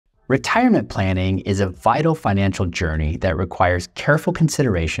Retirement planning is a vital financial journey that requires careful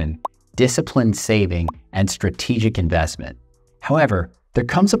consideration, disciplined saving, and strategic investment. However, there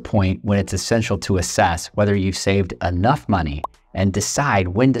comes a point when it's essential to assess whether you've saved enough money and decide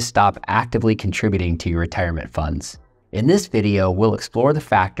when to stop actively contributing to your retirement funds. In this video, we'll explore the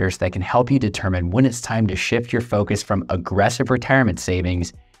factors that can help you determine when it's time to shift your focus from aggressive retirement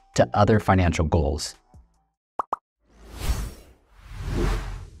savings to other financial goals.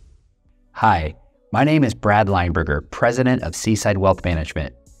 Hi, my name is Brad Lineberger, President of Seaside Wealth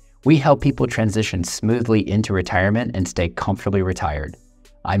Management. We help people transition smoothly into retirement and stay comfortably retired.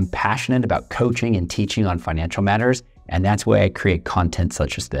 I'm passionate about coaching and teaching on financial matters, and that's why I create content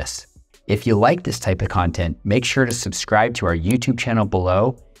such as this. If you like this type of content, make sure to subscribe to our YouTube channel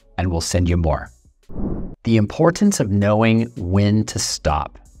below, and we'll send you more. The importance of knowing when to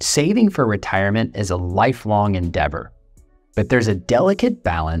stop. Saving for retirement is a lifelong endeavor, but there's a delicate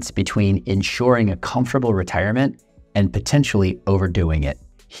balance between ensuring a comfortable retirement and potentially overdoing it.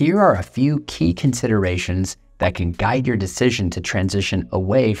 Here are a few key considerations that can guide your decision to transition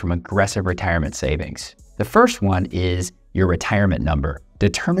away from aggressive retirement savings. The first one is your retirement number.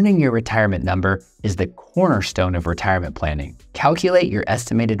 Determining your retirement number is the cornerstone of retirement planning. Calculate your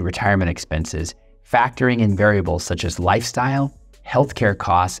estimated retirement expenses, factoring in variables such as lifestyle, healthcare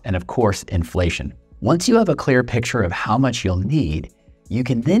costs, and of course, inflation. Once you have a clear picture of how much you'll need, you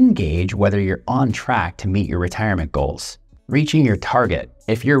can then gauge whether you're on track to meet your retirement goals. Reaching your target.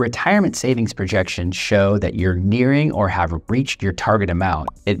 If your retirement savings projections show that you're nearing or have reached your target amount,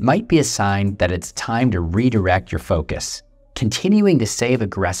 it might be a sign that it's time to redirect your focus. Continuing to save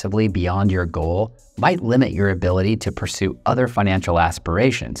aggressively beyond your goal might limit your ability to pursue other financial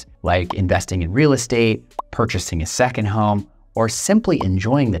aspirations, like investing in real estate, purchasing a second home, or simply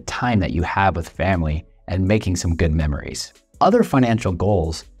enjoying the time that you have with family and making some good memories. Other financial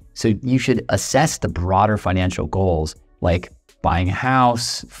goals. So you should assess the broader financial goals like buying a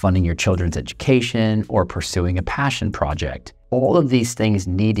house, funding your children's education, or pursuing a passion project. All of these things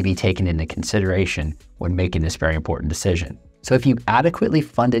need to be taken into consideration when making this very important decision. So if you've adequately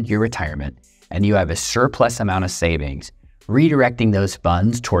funded your retirement and you have a surplus amount of savings, redirecting those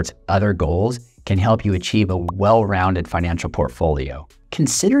funds towards other goals can help you achieve a well-rounded financial portfolio.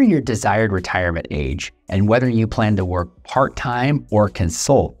 Consider your desired retirement age and whether you plan to work part-time or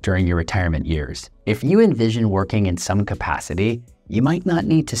consult during your retirement years. If you envision working in some capacity, you might not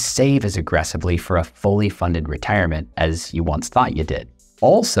need to save as aggressively for a fully funded retirement as you once thought you did.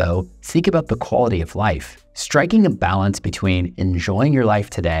 Also, think about the quality of life. Striking a balance between enjoying your life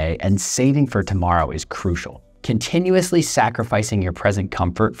today and saving for tomorrow is crucial. Continuously sacrificing your present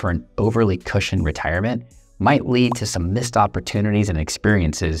comfort for an overly cushioned retirement might lead to some missed opportunities and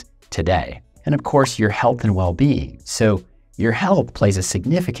experiences today. And of course, your health and well-being. So your health plays a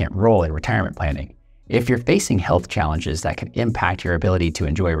significant role in retirement planning. If you're facing health challenges that can impact your ability to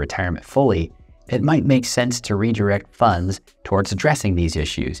enjoy retirement fully, it might make sense to redirect funds towards addressing these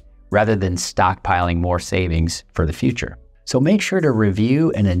issues rather than stockpiling more savings for the future. So make sure to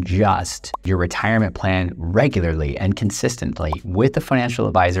review and adjust your retirement plan regularly and consistently with a financial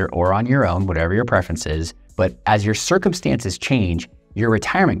advisor or on your own, whatever your preference is. But as your circumstances change, your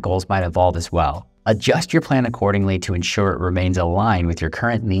retirement goals might evolve as well. Adjust your plan accordingly to ensure it remains aligned with your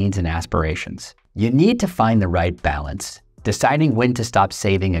current needs and aspirations. You need to find the right balance. Deciding when to stop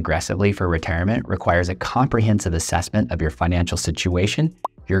saving aggressively for retirement requires a comprehensive assessment of your financial situation,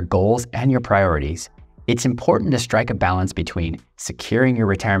 your goals, and your priorities. It's important to strike a balance between securing your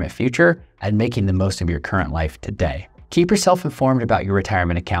retirement future and making the most of your current life today. Keep yourself informed about your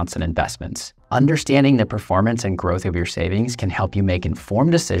retirement accounts and investments. Understanding the performance and growth of your savings can help you make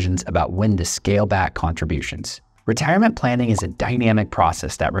informed decisions about when to scale back contributions. Retirement planning is a dynamic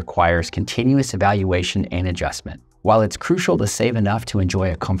process that requires continuous evaluation and adjustment. While it's crucial to save enough to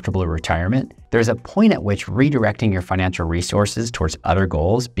enjoy a comfortable retirement, there's a point at which redirecting your financial resources towards other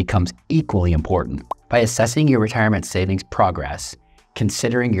goals becomes equally important. By assessing your retirement savings progress,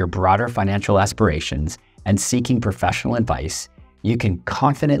 considering your broader financial aspirations, and seeking professional advice, you can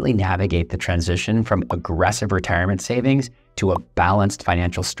confidently navigate the transition from aggressive retirement savings to a balanced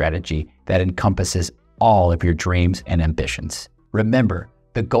financial strategy that encompasses all of your dreams and ambitions. Remember,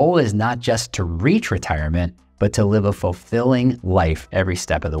 the goal is not just to reach retirement, but to live a fulfilling life every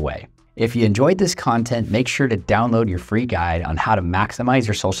step of the way. If you enjoyed this content, make sure to download your free guide on how to maximize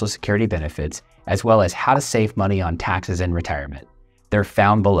your Social Security benefits, as well as how to save money on taxes in retirement. They're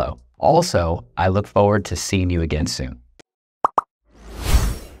found below. Also, I look forward to seeing you again soon.